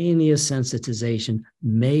 spontaneous sensitization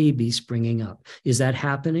may be springing up. Is that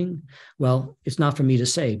happening? Well, it's not for me to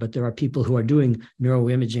say, but there are people who are doing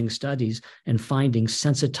neuroimaging studies and finding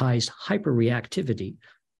sensitized hyperreactivity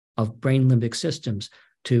of brain limbic systems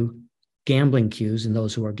to gambling cues in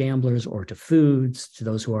those who are gamblers, or to foods, to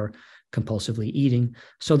those who are compulsively eating.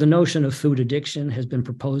 So the notion of food addiction has been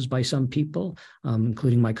proposed by some people,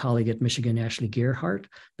 including my colleague at Michigan, Ashley Gerhardt,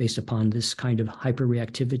 based upon this kind of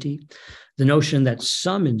hyperreactivity. The notion that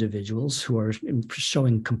some individuals who are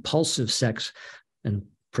showing compulsive sex and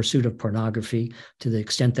pursuit of pornography to the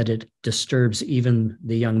extent that it disturbs even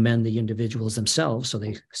the young men, the individuals themselves, so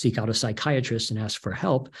they seek out a psychiatrist and ask for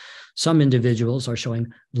help. Some individuals are showing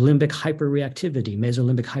limbic hyperreactivity,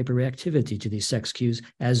 mesolimbic hyperreactivity to these sex cues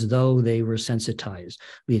as though they were sensitized,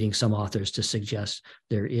 leading some authors to suggest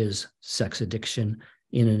there is sex addiction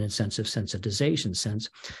in an intensive sensitization sense.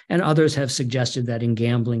 And others have suggested that in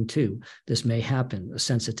gambling too, this may happen, a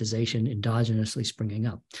sensitization endogenously springing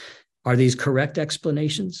up. Are these correct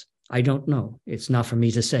explanations? I don't know. It's not for me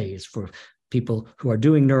to say. It's for people who are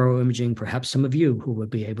doing neuroimaging, perhaps some of you who would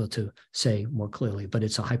be able to say more clearly, but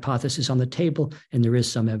it's a hypothesis on the table and there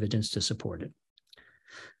is some evidence to support it.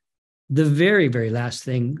 The very, very last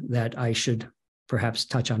thing that I should perhaps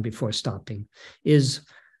touch on before stopping is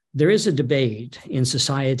there is a debate in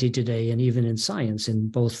society today and even in science, in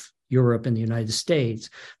both Europe and the United States,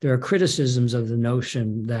 there are criticisms of the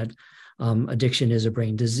notion that addiction is a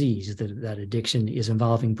brain disease, that addiction is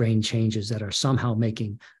involving brain changes that are somehow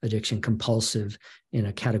making addiction compulsive in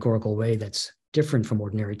a categorical way that's different from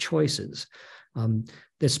ordinary choices.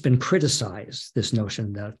 That's been criticized, this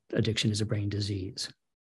notion that addiction is a brain disease.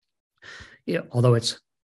 Yeah, although it's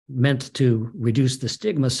meant to reduce the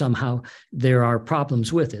stigma somehow, there are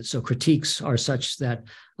problems with it. So critiques are such that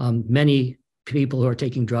many people who are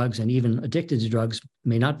taking drugs and even addicted to drugs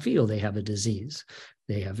may not feel they have a disease.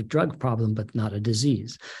 They have a drug problem, but not a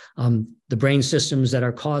disease. The brain systems that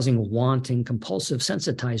are causing wanting, compulsive,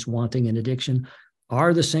 sensitized wanting and addiction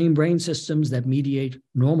are the same brain systems that mediate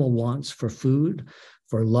normal wants for food,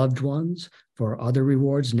 for loved ones, for other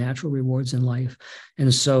rewards, natural rewards in life.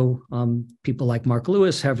 And so people like Mark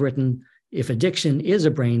Lewis have written, if addiction is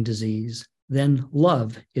a brain disease, then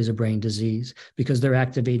love is a brain disease because they're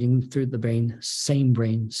activating through the same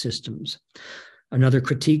brain systems. Another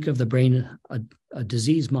critique of the brain, a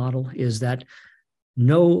disease model, is that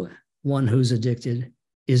no one who's addicted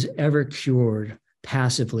is ever cured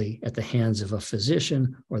passively at the hands of a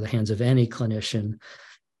physician or the hands of any clinician.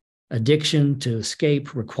 Addiction to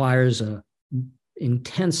escape requires an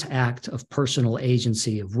intense act of personal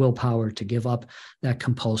agency, of willpower to give up that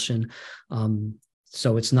compulsion.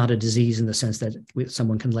 So it's not a disease in the sense that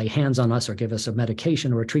someone can lay hands on us or give us a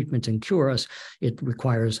medication or a treatment and cure us. It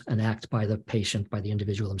requires an act by the patient, by the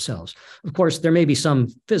individual themselves. Of course, there may be some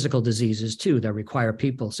physical diseases too that require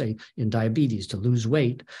people, say in diabetes, to lose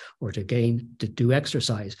weight or to do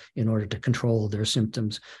exercise in order to control their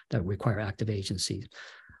symptoms that require active agency.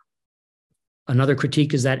 Another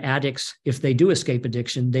critique is that addicts, if they do escape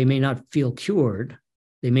addiction, they may not feel cured.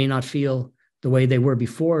 They may not feel the way they were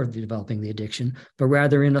before developing the addiction, but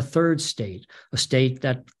rather in a third state, a state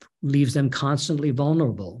that leaves them constantly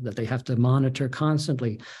vulnerable, that they have to monitor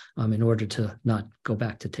constantly in order to not go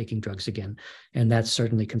back to taking drugs again. And that's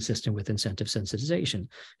certainly consistent with incentive sensitization.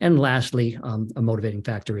 And lastly, a motivating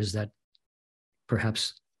factor is that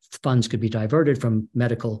perhaps funds could be diverted from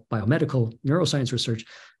biomedical neuroscience research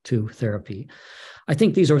to therapy. I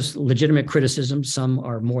think these are legitimate criticisms. Some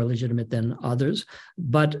are more legitimate than others,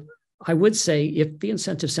 but I would say if the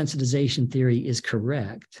incentive sensitization theory is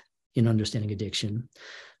correct in understanding addiction,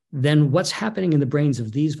 then what's happening in the brains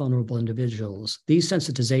of these vulnerable individuals, these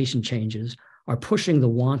sensitization changes are pushing the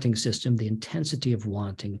wanting system, the intensity of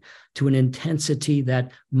wanting, to an intensity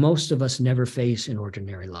that most of us never face in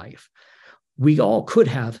ordinary life. We all could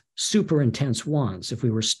have super intense wants. If we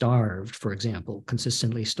were starved, for example,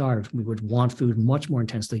 consistently starved, we would want food much more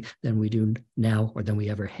intensely than we do now or than we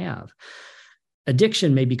ever have.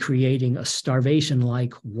 Addiction may be creating a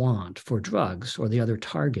starvation-like want for drugs or the other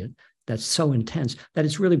target that's so intense that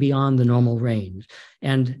it's really beyond the normal range.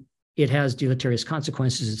 And it has deleterious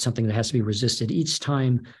consequences. It's something that has to be resisted each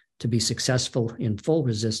time to be successful in full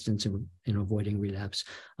resistance in avoiding relapse.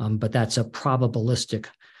 But that's a probabilistic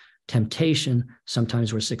temptation.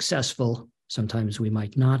 Sometimes we're successful. Sometimes we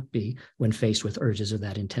might not be when faced with urges of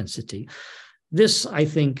that intensity. This, I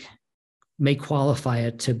think, may qualify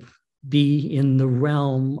it to be in the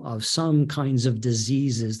realm of some kinds of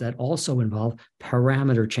diseases that also involve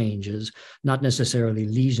parameter changes, not necessarily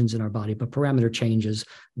lesions in our body, but parameter changes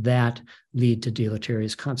that lead to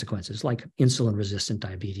deleterious consequences, like insulin-resistant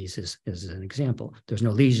diabetes is an example. There's no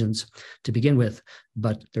lesions to begin with,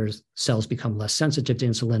 but there's cells become less sensitive to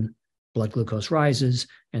insulin, blood glucose rises,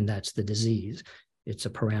 and that's the disease. It's a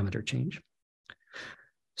parameter change.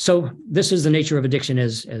 So this is the nature of addiction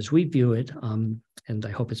as we view it, and I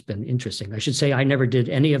hope it's been interesting. I should say I never did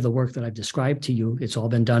any of the work that I've described to you. It's all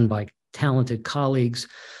been done by talented colleagues,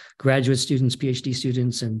 graduate students, PhD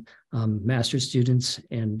students, and master's students,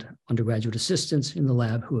 and undergraduate assistants in the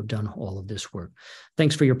lab who have done all of this work.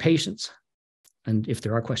 Thanks for your patience. And if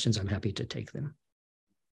there are questions, I'm happy to take them.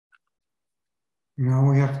 Now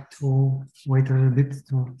we have to wait a little bit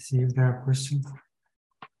to see if there are questions.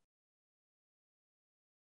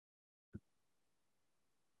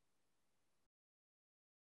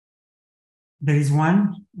 There is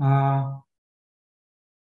one from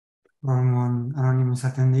an anonymous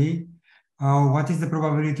attendee. What is the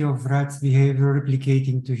probability of rats' behavior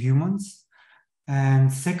replicating to humans?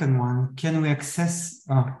 And second one, can we access?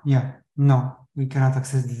 No, we cannot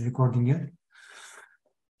access this recording yet.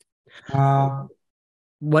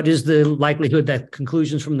 What is the likelihood that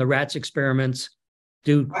conclusions from the rats experiments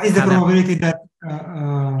do? What is the probability that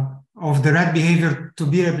of the rat behavior to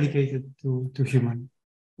be replicated to human?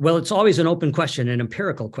 Well, it's always an open question, an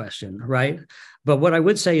empirical question, right? But what I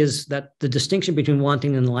would say is that the distinction between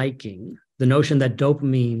wanting and liking, the notion that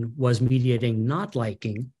dopamine was mediating not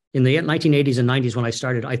liking, In the 1980s and 90s, when I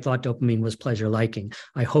started, I thought dopamine was pleasure liking.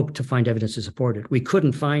 I hoped to find evidence to support it. We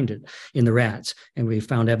couldn't find it in the rats, and we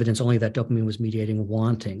found evidence only that dopamine was mediating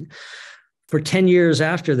wanting. For 10 years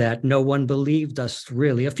after that, no one believed us,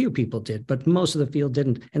 really. A few people did, but most of the field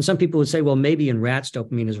didn't. And some people would say, well, maybe in rats,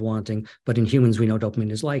 dopamine is wanting, but in humans, we know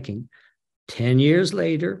dopamine is liking. 10 years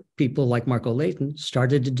later, people like Marco Leighton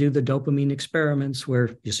started to do the dopamine experiments where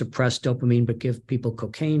you suppress dopamine but give people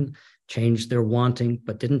cocaine, change their wanting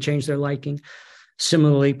but didn't change their liking.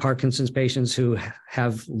 Similarly, Parkinson's patients who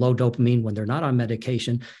have low dopamine when they're not on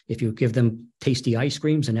medication, if you give them tasty ice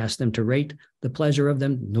creams and ask them to rate the pleasure of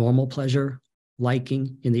them, normal pleasure,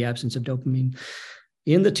 liking in the absence of dopamine.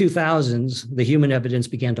 In the 2000s, the human evidence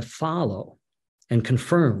began to follow and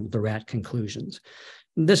confirm the rat conclusions.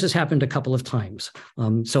 This has happened a couple of times.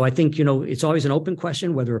 So I think, it's always an open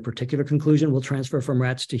question whether a particular conclusion will transfer from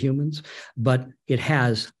rats to humans, but it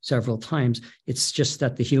has several times. It's just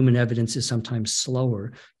that the human evidence is sometimes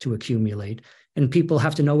slower to accumulate, and people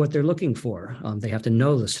have to know what they're looking for. They have to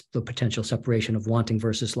know the potential separation of wanting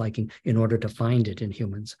versus liking in order to find it in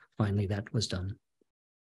humans. Finally, that was done.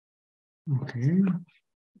 Okay.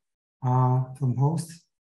 From host,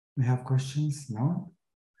 we have questions? No?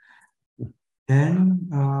 Then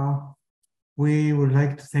we would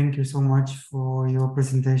like to thank you so much for your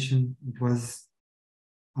presentation. It was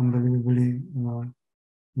unbelievably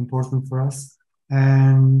important for us.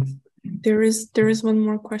 And there is one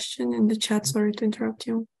more question in the chat. Sorry to interrupt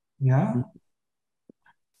you. Yeah.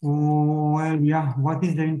 Well, yeah. What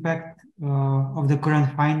is the impact of the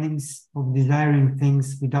current findings of desiring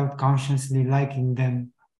things without consciously liking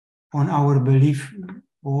them on our belief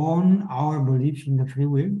in the free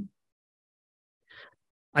will?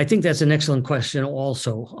 I think that's an excellent question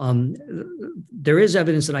also. There is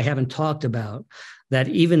evidence that I haven't talked about that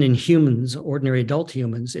even in humans, ordinary adult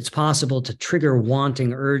humans, it's possible to trigger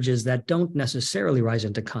wanting urges that don't necessarily rise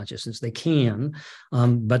into consciousness. They can,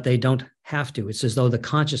 but they don't have to. It's as though the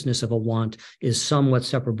consciousness of a want is somewhat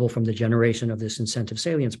separable from the generation of this incentive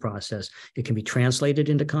salience process. It can be translated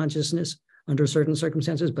into consciousness under certain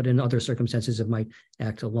circumstances, but in other circumstances, it might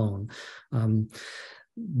act alone.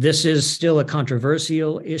 This is still a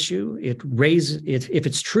controversial issue. If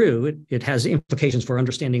it's true, it has implications for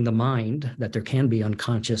understanding the mind, that there can be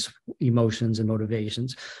unconscious emotions and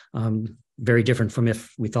motivations, very different from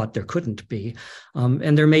if we thought there couldn't be.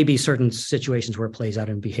 And there may be certain situations where it plays out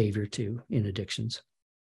in behavior too, in addictions.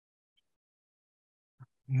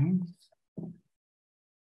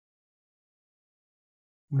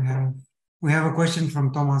 We have a question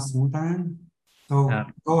from Thomas Mutanen. So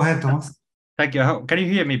go ahead, Thomas. Thank you. Can you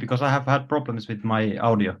hear me? Because I have had problems with my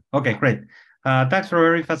audio. Okay, great. Thanks for a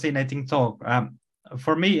very fascinating talk.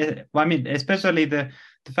 For me, I mean, especially the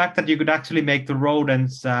fact that you could actually make the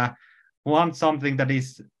rodents want something that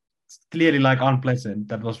is clearly like unpleasant.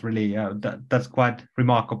 That was really, that's quite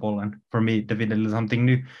remarkable. And for me, definitely something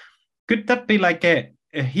new. Could that be like a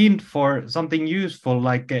hint for something useful?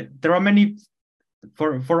 Like there are many,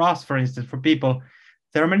 for us, for instance, for people,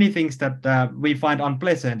 there are many things that we find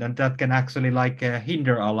unpleasant and that can actually like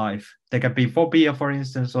hinder our life. There can be phobia, for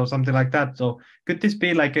instance, or something like that. So could this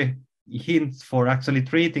be like a hint for actually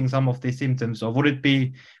treating some of these symptoms, or would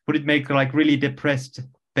it make like really depressed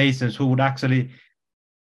patients who would actually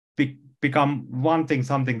become wanting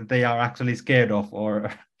something that they are actually scared of?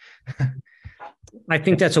 Or I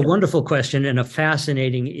think that's a wonderful question and a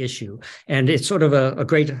fascinating issue. And it's sort of a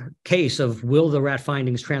great case of, will the rat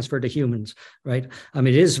findings transfer to humans, right? I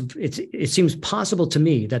mean, it seems possible to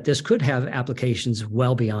me that this could have applications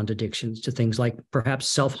well beyond addictions to things like perhaps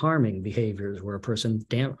self-harming behaviors where a person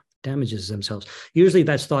damages themselves. Usually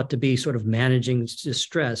that's thought to be sort of managing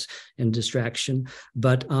distress and distraction.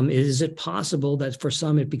 But is it possible that for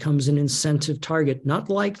some it becomes an incentive target, not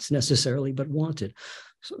liked necessarily, but wanted?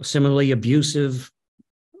 So similarly, abusive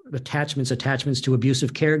attachments to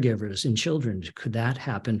abusive caregivers in children, could that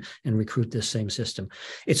happen and recruit this same system?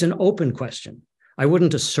 It's an open question. I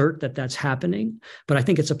wouldn't assert that that's happening, but I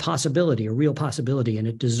think it's a possibility, a real possibility, and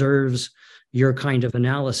it deserves your kind of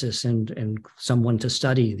analysis and someone to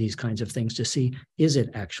study these kinds of things to see, is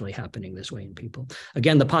it actually happening this way in people?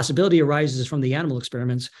 Again, the possibility arises from the animal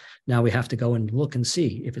experiments. Now we have to go and look and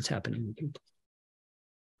see if it's happening in people.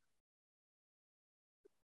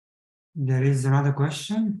 There is another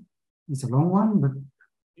question. It's a long one, but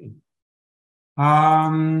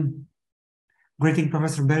greeting,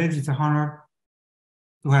 Professor Berridge. It's an honor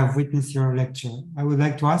to have witnessed your lecture. I would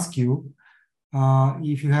like to ask you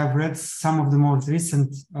if you have read some of the most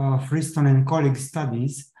recent Freestone and colleagues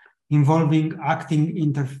studies involving acting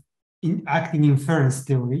inference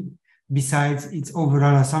theory besides its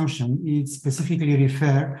overall assumption, it specifically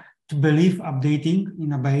refers to belief updating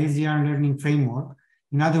in a Bayesian learning framework.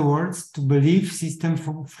 In other words, to belief system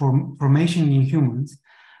formation in humans,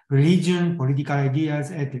 religion, political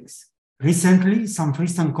ideas, ethics. Recently, some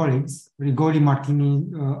Princeton colleagues, Rigoli,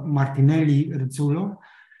 Martinelli, Rizzullo,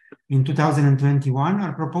 in 2021,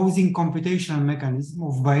 are proposing computational mechanism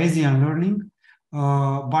of Bayesian learning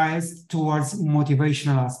biased towards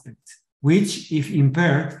motivational aspects, which, if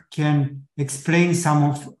impaired, can explain some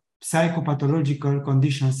of psychopathological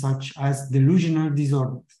conditions such as delusional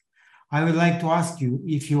disorders. I would like to ask you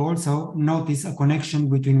if you also notice a connection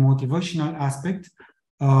between motivational aspect,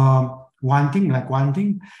 wanting,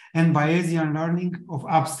 and Bayesian learning of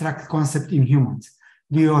abstract concept in humans.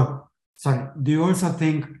 Do you also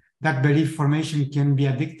think that belief formation can be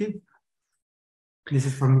addictive? This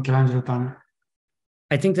is from Michelangelo Tano.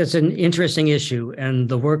 I think that's an interesting issue, and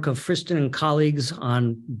the work of Friston and colleagues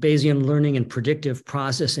on Bayesian learning and predictive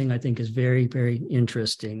processing, I think, is very, very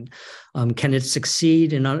interesting. Can it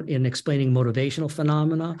succeed in explaining motivational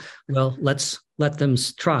phenomena? Well, let's let them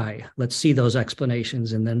try. Let's see those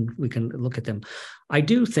explanations, and then we can look at them. I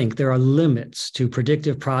do think there are limits to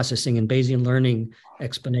predictive processing and Bayesian learning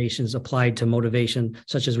explanations applied to motivation,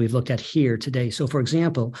 such as we've looked at here today. So, for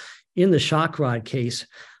example, in the shock rod case,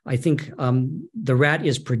 I think the rat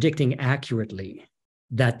is predicting accurately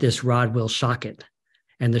that this rod will shock it.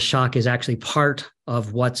 And the shock is actually part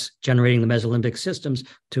of what's generating the mesolimbic systems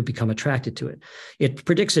to become attracted to it. It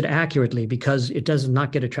predicts it accurately because it does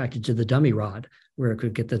not get attracted to the dummy rod, where it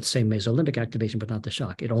could get the same mesolimbic activation, but not the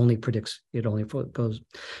shock. It only predicts, it only goes.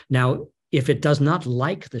 Now, if it does not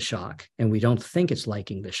like the shock, and we don't think it's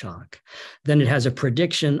liking the shock, then it has a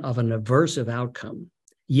prediction of an aversive outcome,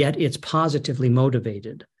 yet it's positively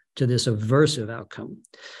motivated to this aversive outcome.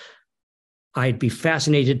 I'd be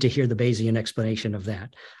fascinated to hear the Bayesian explanation of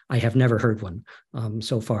that. I have never heard one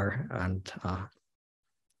so far, and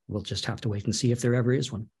we'll just have to wait and see if there ever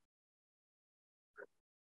is one.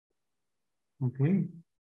 Okay.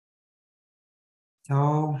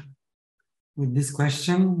 So with this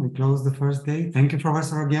question, we close the first day. Thank you,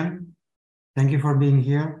 Professor, again. Thank you for being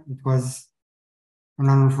here. It was an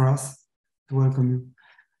honor for us to welcome you.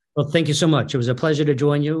 Well, thank you so much. It was a pleasure to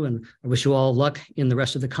join you, and I wish you all luck in the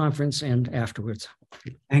rest of the conference and afterwards.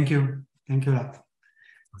 Thank you. Thank you a lot.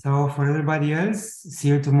 So for everybody else, see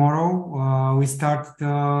you tomorrow. We start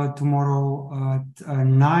tomorrow at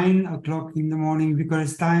 9 o'clock in the morning,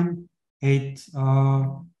 Bucharest time, 8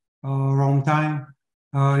 Rome time.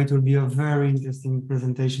 It will be a very interesting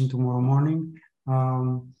presentation tomorrow morning.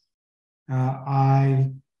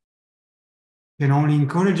 I can only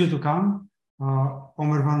encourage you to come.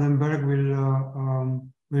 Omer Vandenberg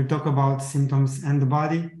will talk about symptoms and the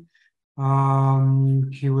body.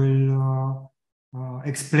 He will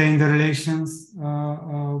explain the relations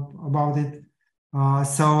about it.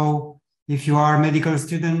 So if you are a medical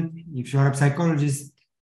student, if you are a psychologist,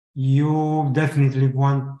 you definitely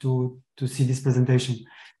want to see this presentation.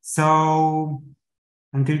 So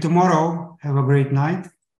until tomorrow, have a great night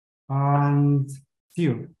and see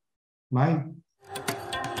you. Bye.